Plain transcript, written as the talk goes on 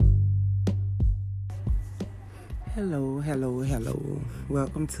Hello.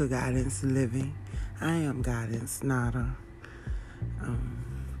 Welcome to Godans Livin. I am Godans Nada.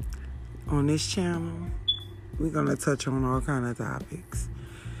 On this channel, we're going to touch on all kind of topics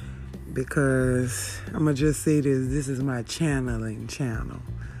because I'm going to just say this is my channeling channel.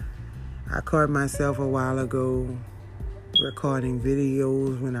 I caught myself a while ago recording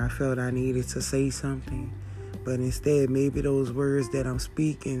videos when I felt I needed to say something, but instead maybe those words that I'm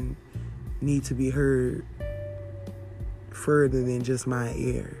speaking need to be heard further than just my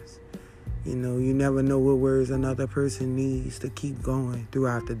ears. You never know what words another person needs to keep going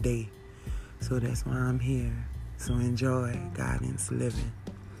throughout the day. So that's why I'm here. So enjoy Godans Livin.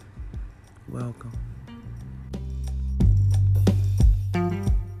 Welcome.